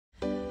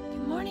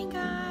morning,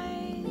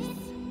 guys.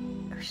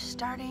 We're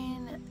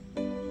starting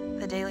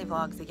the daily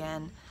vlogs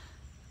again.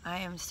 I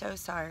am so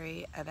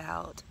sorry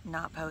about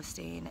not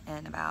posting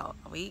in about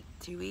a week,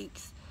 2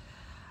 weeks,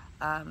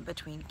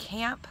 between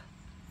camp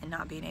and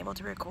not being able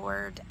to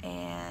record,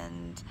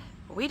 and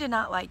we did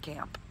not like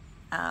camp.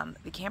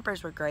 The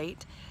campers were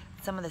great.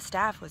 Some of the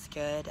staff was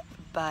good,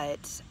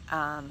 but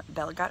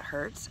Bella got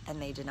hurt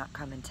and they did not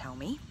come and tell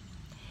me.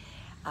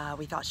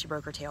 We thought she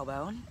broke her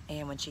tailbone,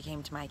 and when she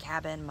came to my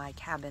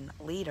cabin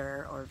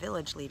leader or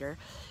village leader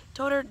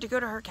told her to go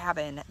to her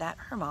cabin, that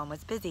her mom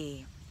was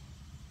busy.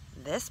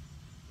 This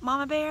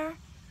mama bear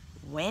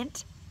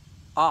went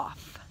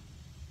off.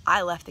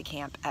 I left the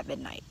camp at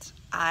midnight.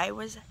 I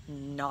was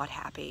not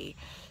happy.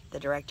 The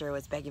director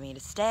was begging me to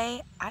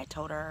stay. I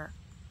told her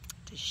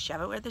to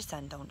shove it where the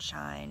sun don't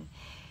shine.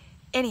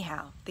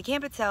 Anyhow, the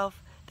camp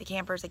itself, the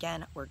campers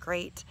again were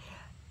great.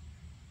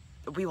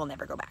 We will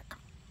never go back.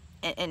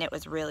 And it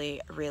was really,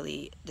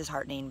 really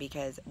disheartening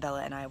because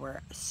Bella and I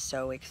were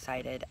so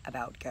excited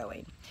about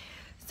going.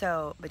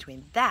 So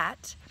between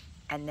that,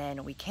 and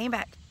then we came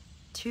back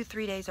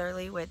 2-3 days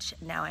early, which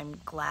now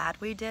I'm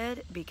glad we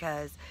did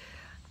because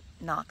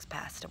Knox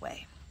passed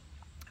away.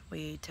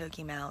 We took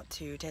him out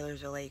to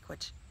Taylorsville Lake,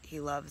 which he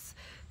loves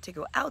to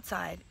go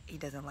outside. He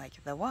doesn't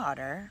like the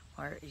water,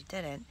 or he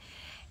didn't.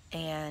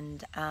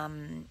 And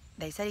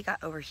they said he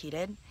got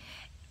overheated,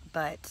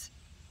 but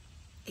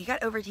he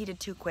got overheated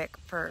too quick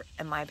for,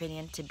 in my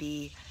opinion, to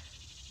be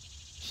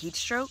heat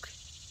stroke.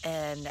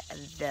 And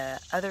the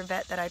other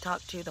vet that I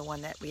talked to, the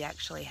one that we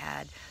actually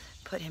had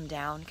put him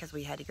down because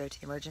we had to go to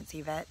the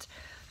emergency vet,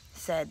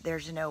 said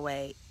there's no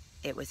way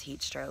it was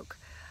heat stroke.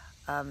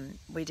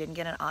 We didn't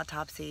get an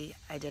autopsy.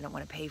 I didn't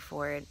want to pay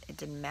for it. It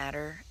didn't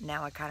matter.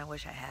 Now I kind of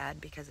wish I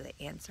had because of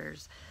the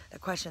answers, the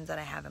questions that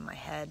I have in my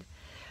head.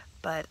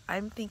 But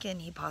I'm thinking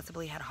he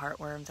possibly had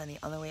heartworms, and the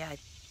only way I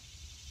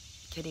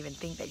could even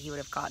think that he would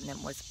have gotten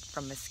them was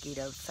from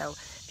mosquitoes. So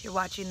if you're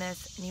watching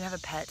this and you have a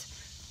pet,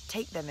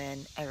 take them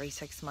in every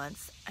 6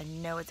 months. I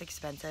know it's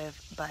expensive,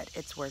 but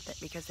it's worth it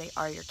because they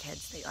are your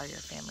kids, they are your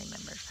family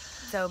members.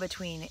 So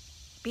between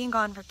being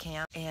gone for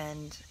camp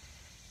and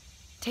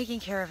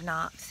taking care of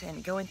Knox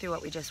and going through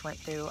what we just went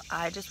through,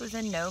 I just was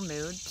in no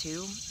mood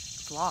to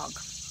vlog.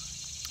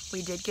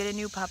 We did get a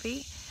new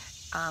puppy.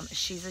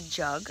 She's a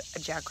jug, a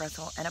Jack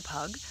Russell, and a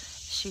pug.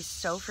 She's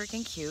so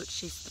freaking cute.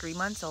 She's 3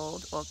 months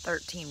old, well,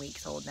 13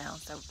 weeks old now,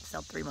 so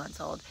still 3 months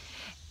old.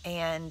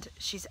 And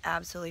she's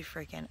absolutely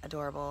freaking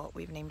adorable.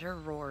 We've named her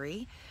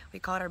Rory. We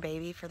called her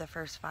baby for the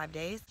first 5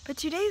 days. But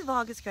today's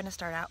vlog is going to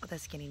start out with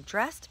us getting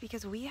dressed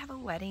because we have a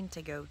wedding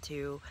to go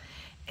to,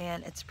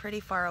 and it's pretty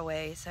far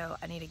away, so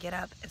I need to get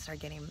up and start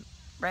getting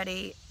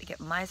ready, get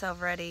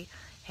myself ready,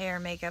 hair,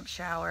 makeup,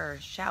 shower,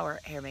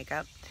 hair,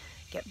 makeup,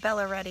 get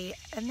Bella ready,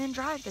 and then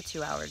drive the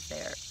 2 hours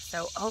there.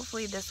 So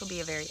hopefully this will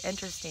be a very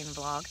interesting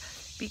vlog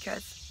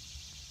because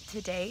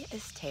today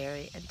is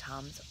Terry and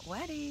Tom's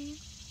wedding.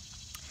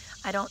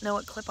 I don't know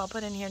what clip I'll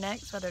put in here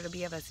next, whether it'll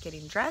be of us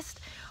getting dressed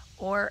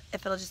or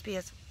if it'll just be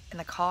us in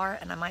the car,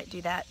 and I might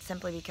do that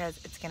simply because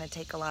it's going to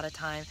take a lot of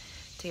time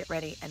to get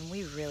ready, and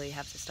we really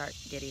have to start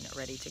getting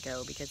ready to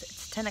go because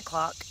it's 10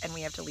 o'clock and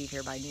we have to leave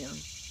here by noon.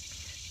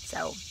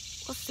 So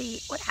we'll see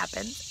what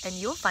happens, and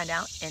you'll find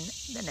out in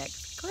the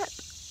next clip.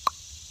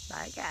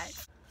 Bye,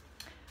 guys.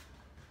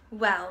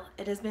 Well,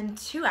 it has been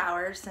 2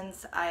 hours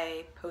since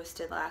I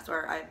posted last,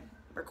 or I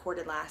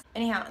recorded last.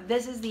 Anyhow,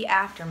 this is the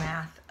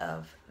aftermath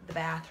of the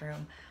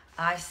bathroom.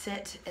 I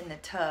sit in the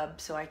tub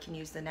so I can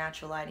use the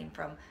natural lighting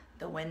from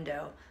the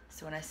window.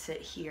 So when I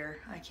sit here,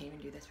 I can't even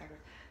do this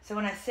backwards. So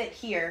when I sit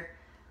here,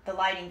 the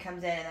lighting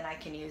comes in and then I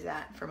can use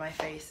that for my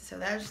face. So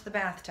there's the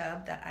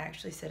bathtub that I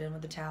actually sit in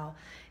with the towel.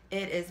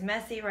 It is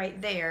messy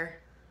right there.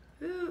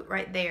 Ooh,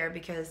 right there,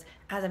 because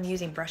as I'm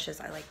using brushes,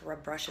 I like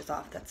rub brushes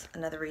off. That's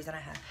another reason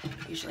I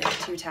usually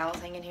have 2 towels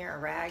hanging here, a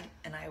rag,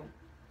 and I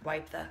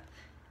wipe the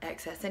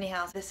excess.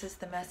 Anyhow, this is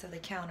the mess of the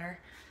counter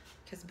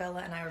because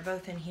Bella and I were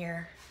both in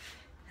here,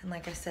 and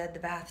like I said, the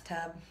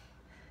bathtub.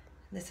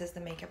 This is the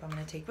makeup I'm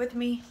going to take with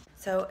me.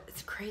 So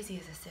as crazy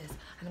as this is,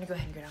 I'm going to go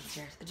ahead and go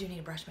downstairs. I do need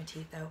to brush my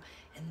teeth though,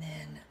 and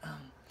then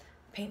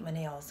paint my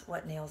nails,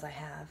 what nails I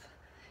have.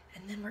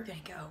 And then we're gonna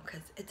go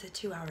because it's a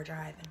 2-hour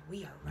drive and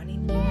we are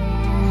running.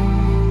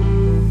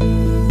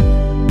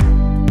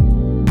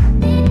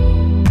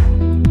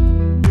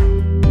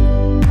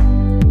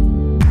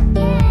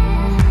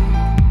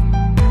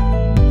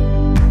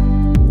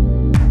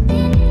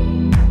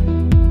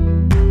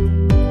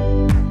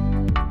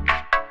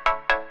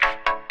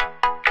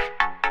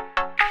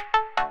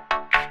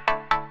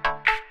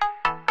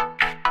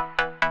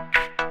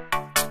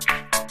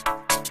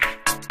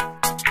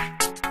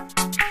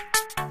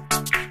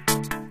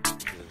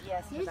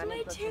 There's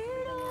my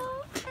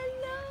turtle.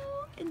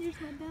 Hello. And there's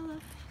my Bella.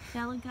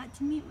 Bella got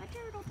to meet my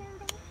turtle.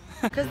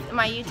 Because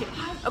my YouTube.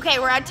 Okay,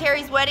 we're at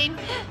Terry's wedding.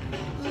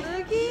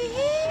 Looky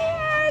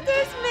here.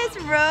 There's Miss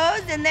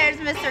Rose and there's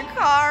Mr.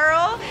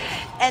 Carl.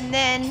 And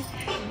then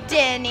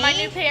Denny. My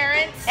new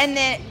parents. And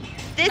then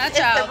This My is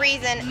child. the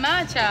reason.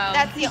 My child.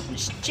 That's the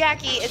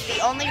Jackie is the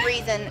only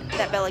reason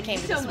that Bella came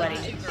to this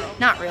wedding.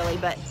 Not really,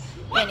 but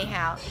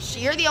anyhow,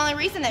 you're the only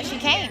reason that she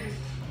came.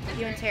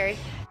 You and Terry.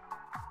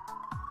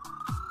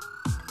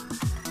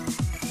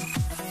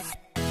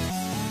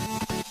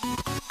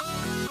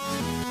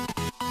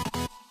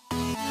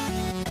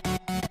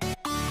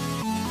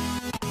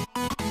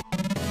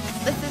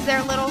 This is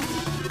their little.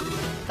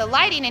 The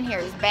lighting in here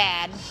is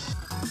bad.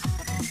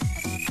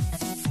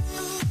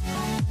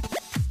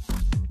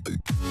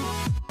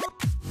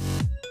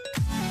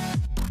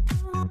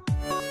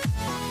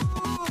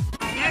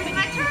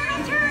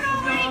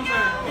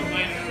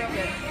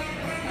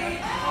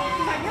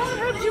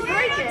 How did you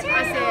break it?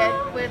 I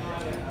said with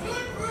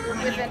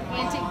an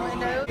antique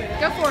window.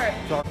 Go for it.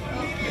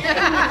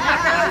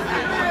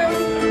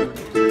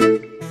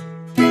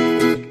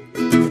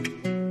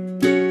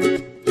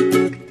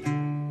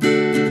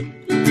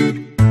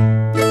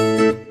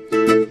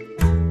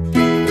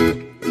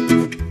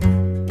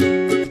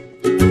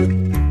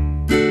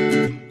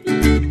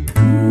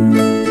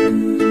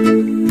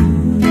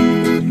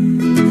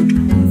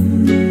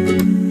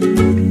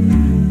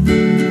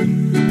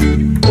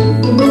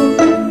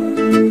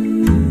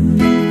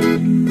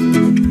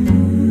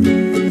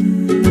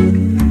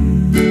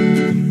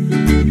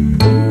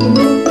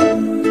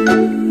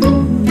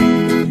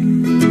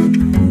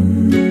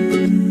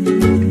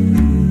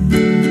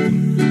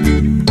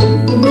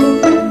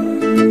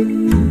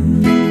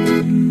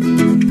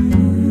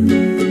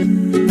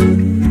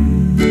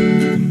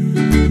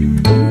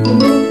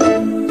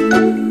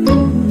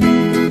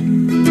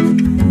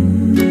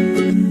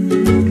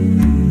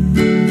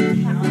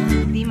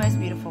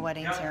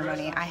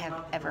 Ceremony I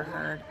have ever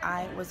heard.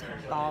 I was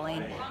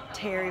bawling.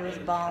 Terry was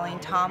bawling.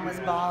 Tom was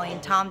bawling.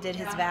 Tom did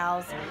his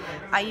vows.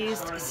 I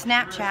used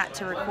Snapchat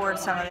to record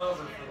some of it,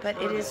 but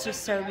it is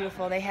just so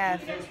beautiful. They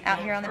have out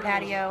here on the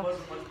patio.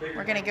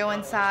 We're gonna go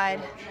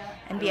inside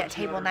and be at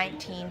table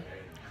 19.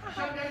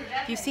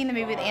 If you've seen the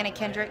movie with Anna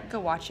Kendrick, go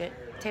watch it.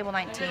 Table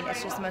 19.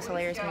 It's just the most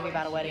hilarious movie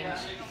about a wedding.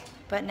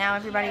 But now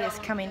everybody is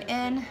coming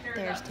in.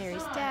 There's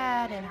Terry's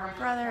dad and her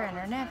brother and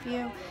her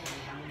nephew.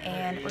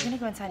 And we're gonna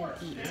go inside and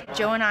eat.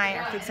 Joe and I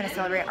are fixing to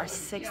celebrate our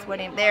 6th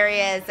wedding. There he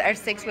is, our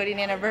 6th wedding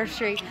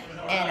anniversary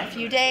in a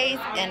few days.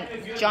 And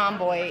John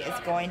Boy is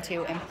going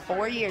to in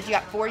 4 years. You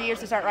got 4 years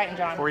to start writing,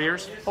 John. 4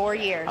 years? 4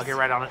 years. I'll get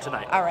right on it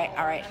tonight. All right,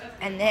 all right.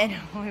 And then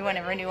we want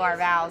to renew our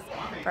vows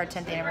for our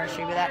 10th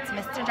anniversary. But that's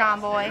Mr.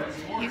 John Boy.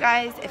 You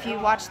guys, if you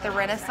watch the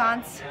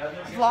Renaissance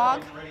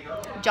vlog,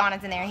 John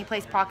is in there. He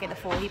plays Pocket the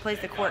Fool. He plays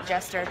the court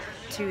jester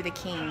to the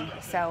king.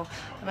 So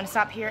I'm gonna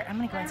stop here. I'm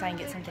gonna go inside and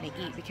get something to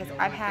eat because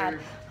I've had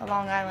a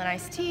Long Island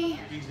iced tea.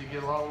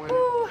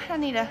 Ooh, I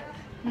need a,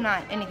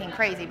 not anything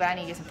crazy, but I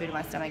need to get some food in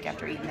my stomach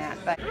after eating that.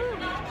 But all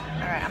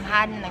right, I'm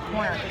hiding in the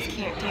corner because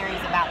cute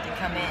Terry's about to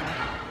come in.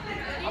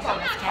 So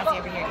Miss Cassie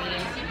over here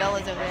eating.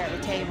 Bella's over there at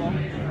the table.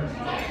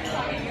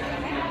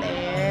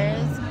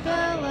 There's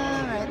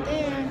Bella right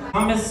there.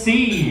 Thomas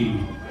C.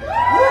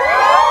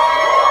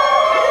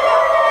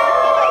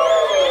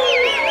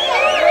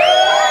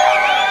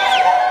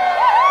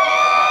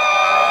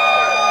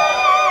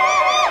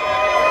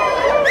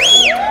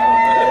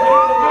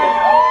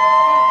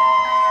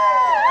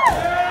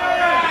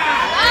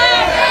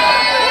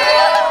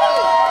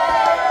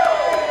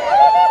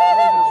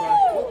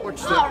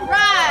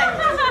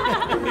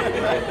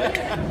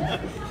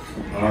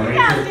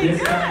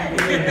 This time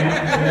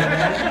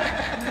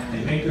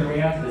they make their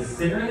way out to the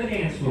center of the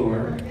dance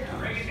floor,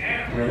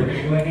 where they're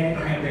going to go ahead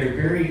and have their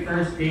very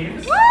first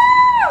dance. Woo!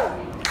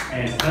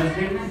 As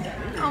husbands.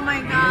 Oh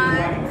my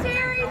God,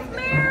 Terry's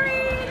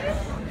married!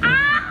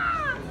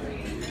 Ah!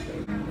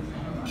 Oh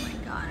my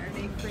God, are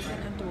they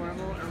freaking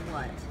adorable or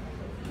what?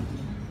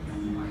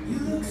 You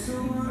look so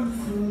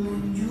wonderful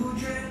in your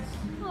dress.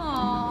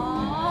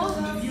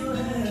 Aww. Love your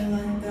hair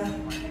like that.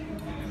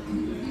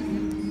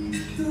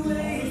 The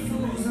way it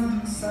falls on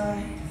the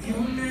side of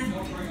your neck,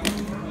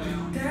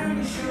 down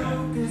your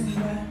shoulders and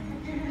back.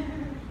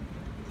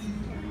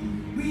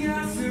 We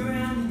are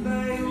surrounded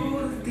by all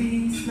of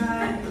these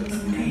lights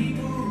and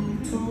people who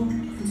talk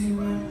too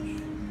much.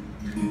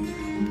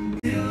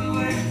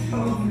 Silhouette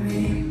over me,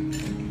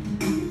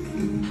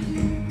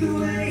 the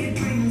way it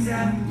brings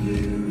out you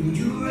in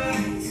your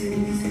eyes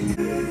is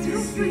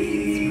this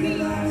be the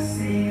last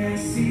thing I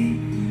see.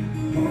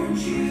 Won't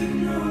you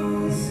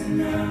know it's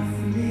enough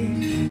for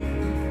me?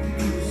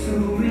 So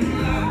in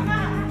love,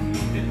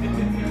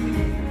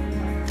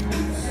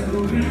 so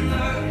in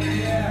love,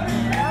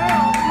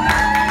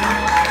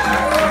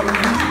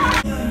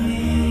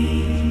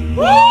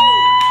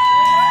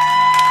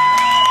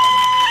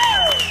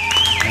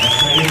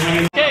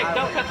 Okay,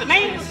 don't cut the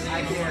cheese.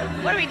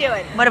 What are we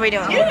doing? What are we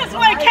doing? You just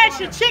want to catch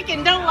the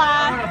chicken, don't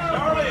lie.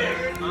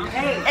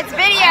 It's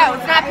video,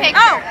 it's not picture.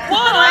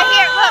 Oh, right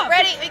here. Look,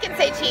 ready? We can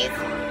say cheese.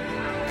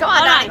 Come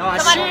on, Donnie. Come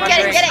on, get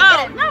it, get it,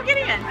 get it. No, get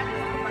in.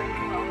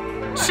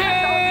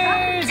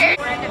 Cheers!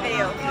 We're in the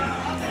video.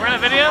 We're in a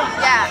video?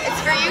 Yeah,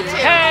 it's for you too.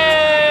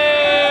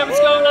 Hey, what's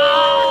going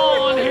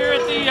on here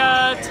at the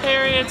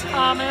Terry and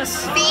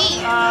Thomas?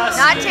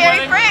 not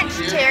Terry wedding?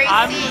 French, Terry C.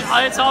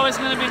 It's always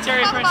going to be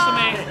Terry French to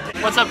me.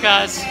 What's up,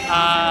 guys?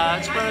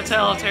 Just want to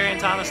tell Terry and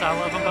Thomas I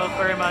love them both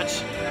very much.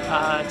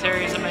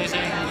 Terry is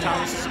amazing.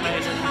 Thomas is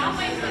amazing.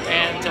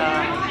 And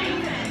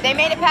they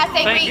made it past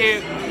 8 weeks. thank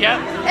you. Yep.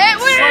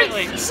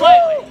 Slightly.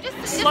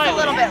 Just a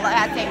little bit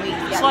past 8 weeks.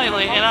 Yeah.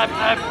 Slightly. And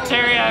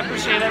Terry, I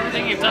appreciate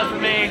everything you've done for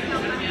me.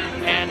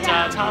 And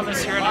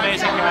Thomas, you're an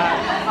amazing guy.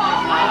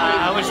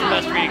 I wish the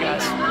best for you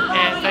guys.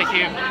 And thank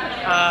you.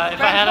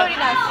 If I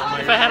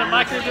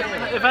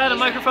had a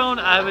microphone,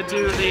 I would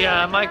do the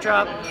mic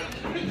drop.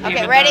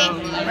 Okay, ready?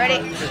 Ready?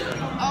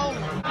 Oh.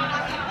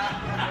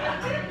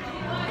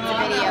 It's a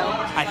video.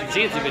 I can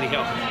see it's a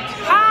video.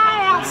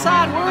 Hi,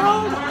 outside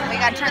world. We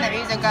gotta turn the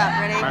music up.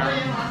 Ready?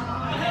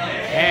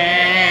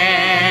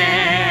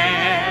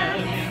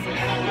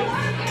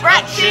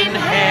 Touching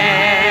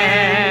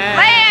hands.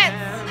 Lance.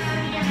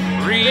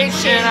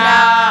 Reaching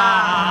out.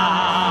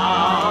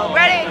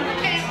 Ready?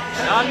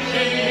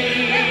 Touching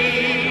me.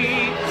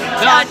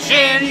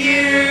 Touching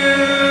you.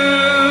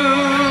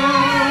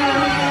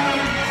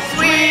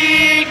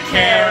 Sweet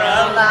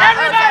Caroline.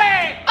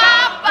 Everybody! Ba,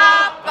 ba,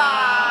 ba.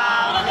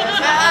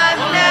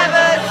 I've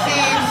never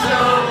seen so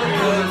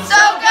good.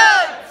 So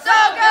good. So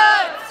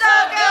good. So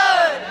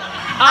good.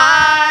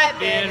 I've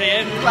been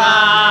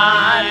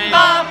inclined.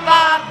 Ba,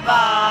 ba,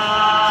 ba.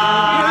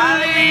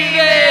 Believe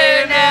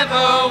it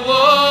never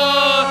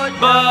would,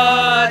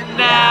 but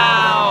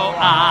now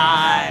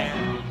I'm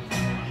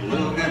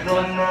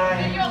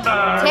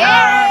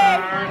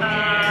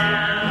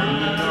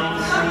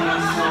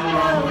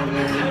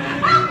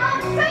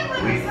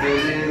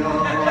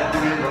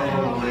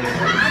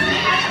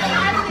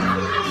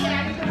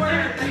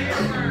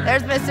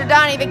There's Mr.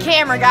 Donnie, the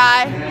camera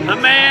guy. the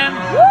man,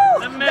 Woo!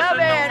 the myth, and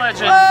the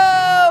legend.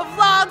 Whoa!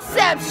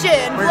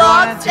 Vlogception!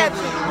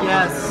 Vlogception!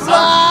 Yes.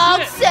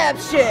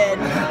 Vlogception!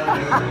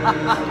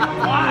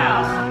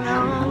 Wow.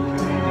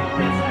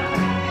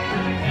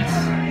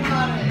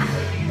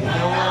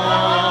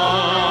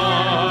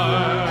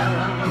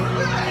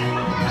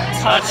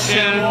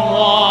 Touching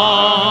one,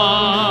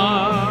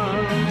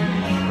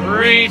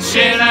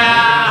 reaching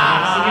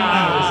out,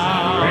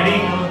 Ready?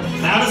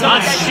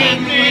 touching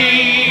me,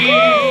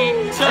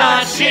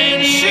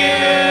 touching you,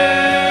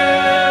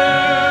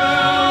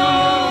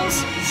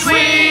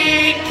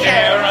 sweet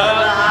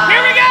Caroline.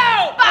 Here we go!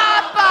 Ba,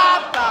 ba,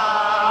 ba.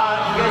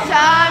 'Cause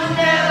I've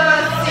never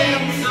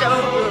seen so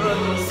good.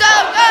 So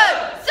good!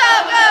 So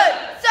good!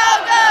 So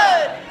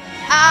good!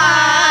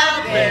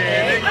 I've been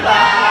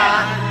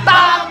inclined.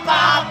 Ba,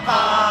 ba,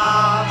 ba.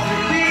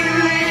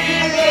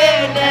 Believe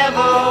it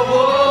never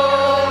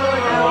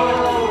would.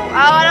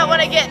 Oh, I don't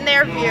want to get in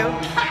their view.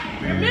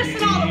 You're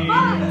missing all the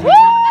fun. Woo!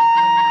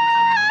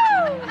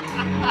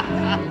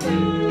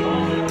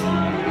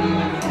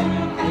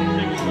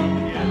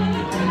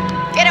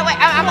 Get away.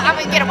 I'm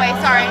gonna get away.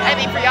 Sorry. I didn't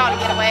mean for y'all to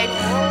get away.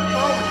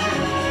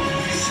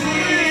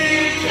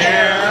 Sweet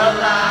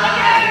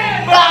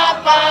Caroline. Ba,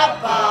 ba,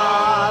 ba.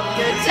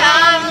 Good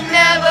times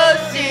never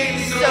seem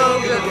so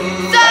good.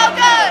 So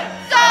good.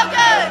 So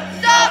good.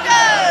 So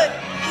good.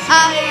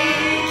 Hi,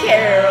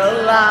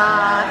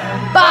 Caroline.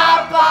 Ba,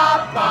 ba,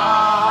 ba.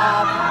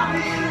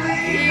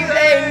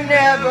 They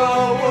never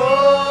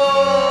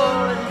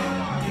would.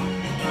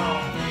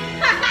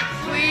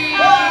 Sweet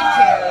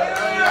Caroline.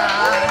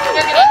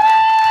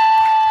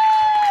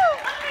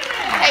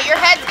 Hey, your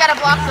head's gotta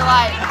block the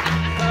light.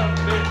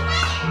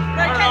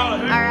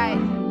 All right.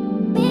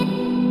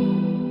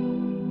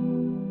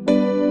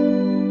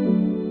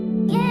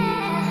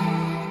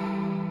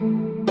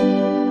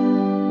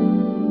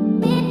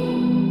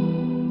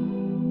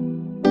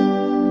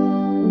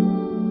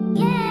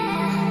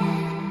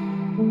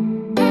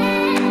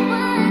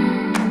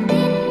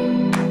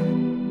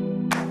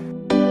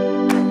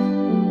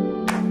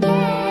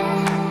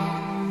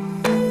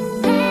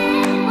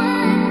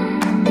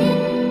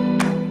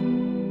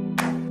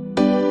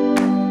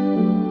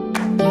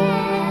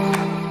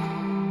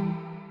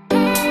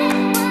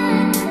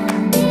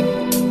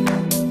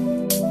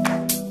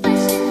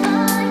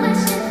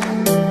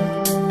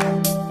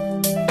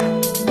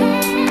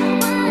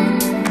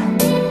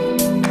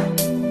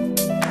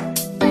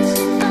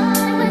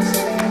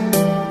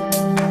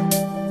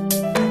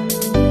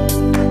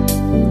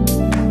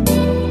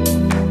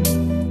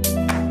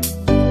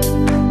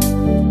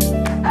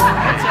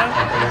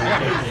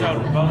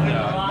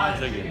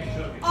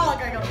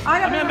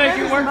 I'm gonna make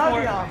you work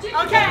for it.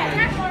 Okay. I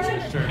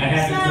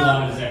have to fill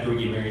out this after we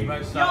get married.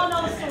 Y'all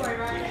know the story,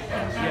 right?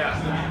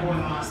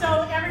 Yeah. So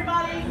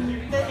everybody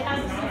that has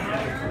a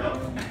secret,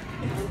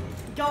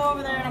 go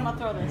over there and I'm gonna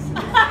throw this.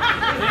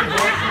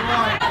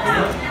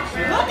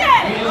 Look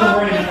at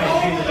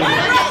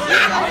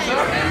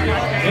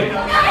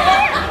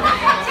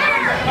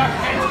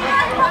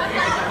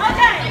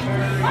Okay.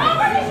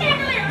 Over the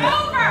chandelier.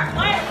 Over.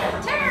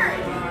 Terry.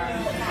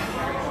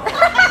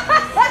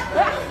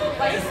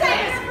 This thing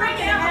is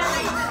freaking out.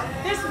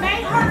 This may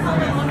hurt a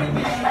little.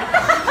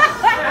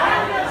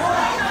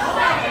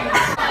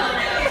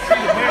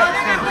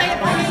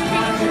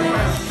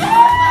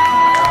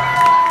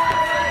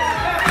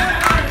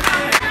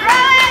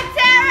 Right!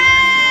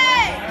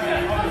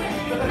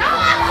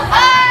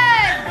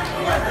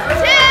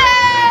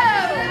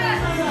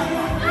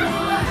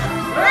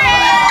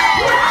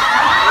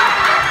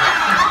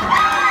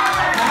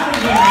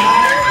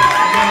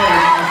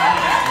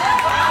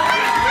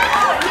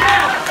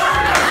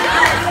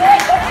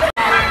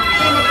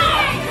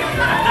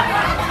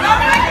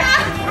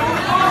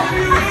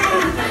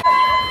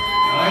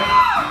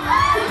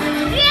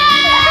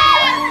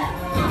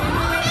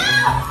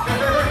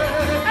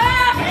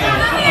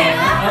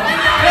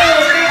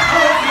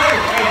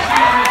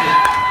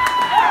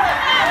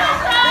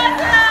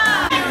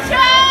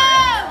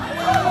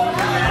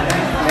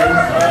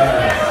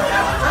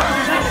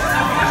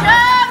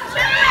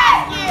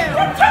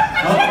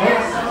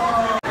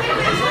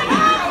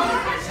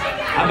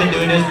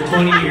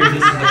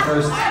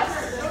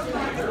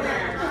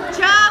 first.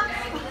 Chop!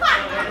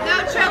 No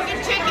choking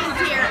chickens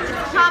here.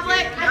 It's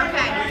public?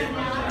 Okay.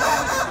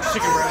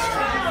 Chicken breast.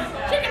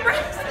 Chicken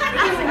breast.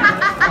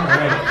 All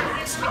right.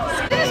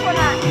 This one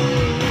up.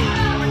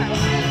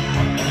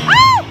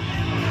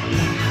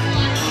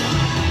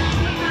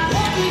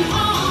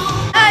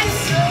 Nice.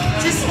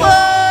 Just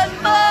one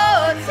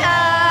more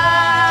time.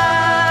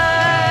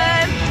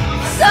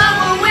 Some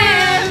will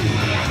win,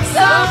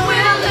 some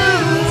will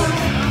lose.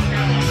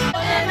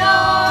 And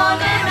on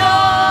and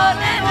on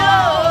and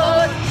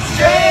on.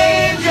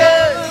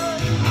 Strangers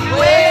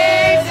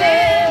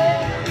waiting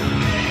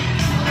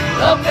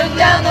up and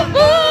down the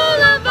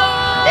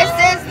boulevard. This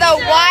is the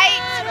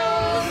white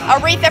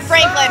Aretha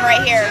Franklin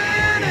right here.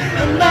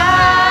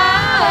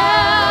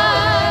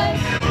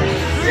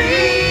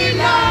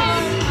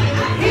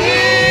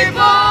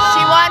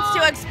 She wants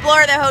to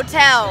explore the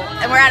hotel,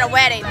 and we're at a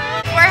wedding.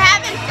 We're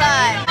having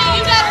fun.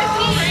 You got the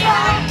keys.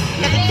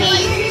 Got the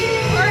keys.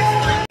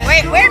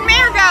 Wait, where'd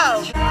Mare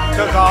go?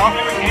 Took off.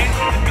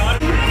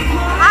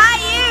 Hi,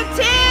 you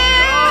two.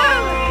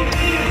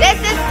 This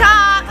is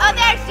Tom. Oh,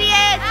 there she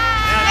is.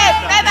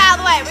 Move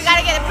out of the way. We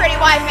gotta get a pretty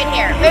wife in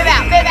here. Move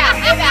out, move out,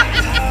 move out.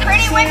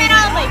 Pretty women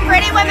only.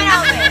 Pretty women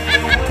only.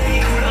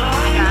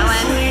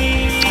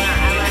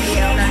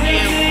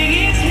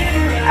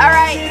 All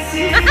right.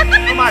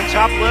 My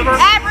chopped liver.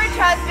 Average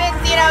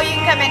husbands, you know, you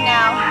can come in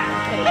now.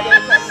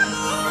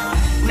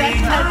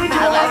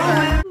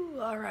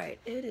 Ooh, all right,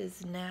 it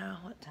is now,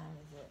 what time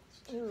is it?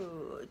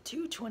 Ooh,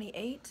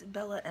 2:28.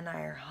 Bella and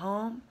I are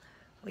home.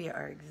 We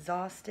are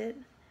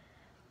exhausted.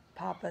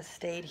 Papa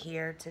stayed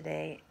here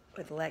today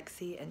with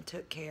Lexi and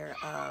took care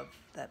of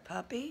that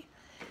puppy.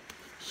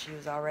 She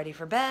was all ready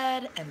for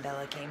bed, and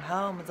Bella came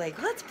home and was like,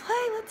 let's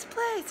play, let's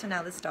play. So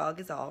now this dog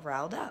is all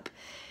riled up.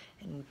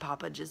 And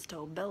Papa just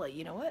told Bella,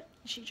 you know what?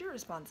 She's your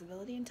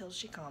responsibility until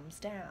she calms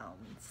down.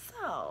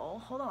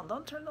 So, hold on,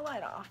 don't turn the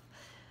light off.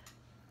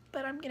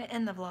 But I'm gonna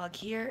end the vlog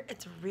here.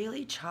 It's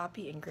really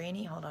choppy and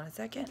grainy. Hold on a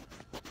second.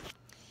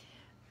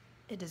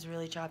 It is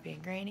really choppy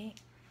and grainy,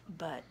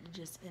 but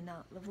just end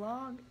out the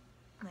vlog.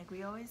 Like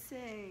we always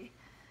say,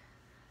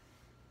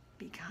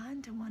 be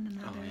kind to one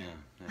another. Oh,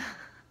 yeah.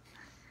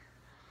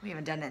 We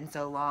haven't done it in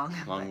so long.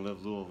 Long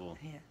live Louisville.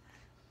 Yeah.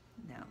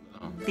 No.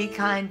 Be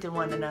kind to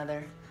one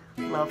another.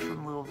 Love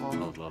from Louisville.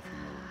 Love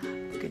from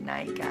Louisville. Good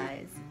night,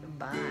 guys.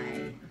 Bye.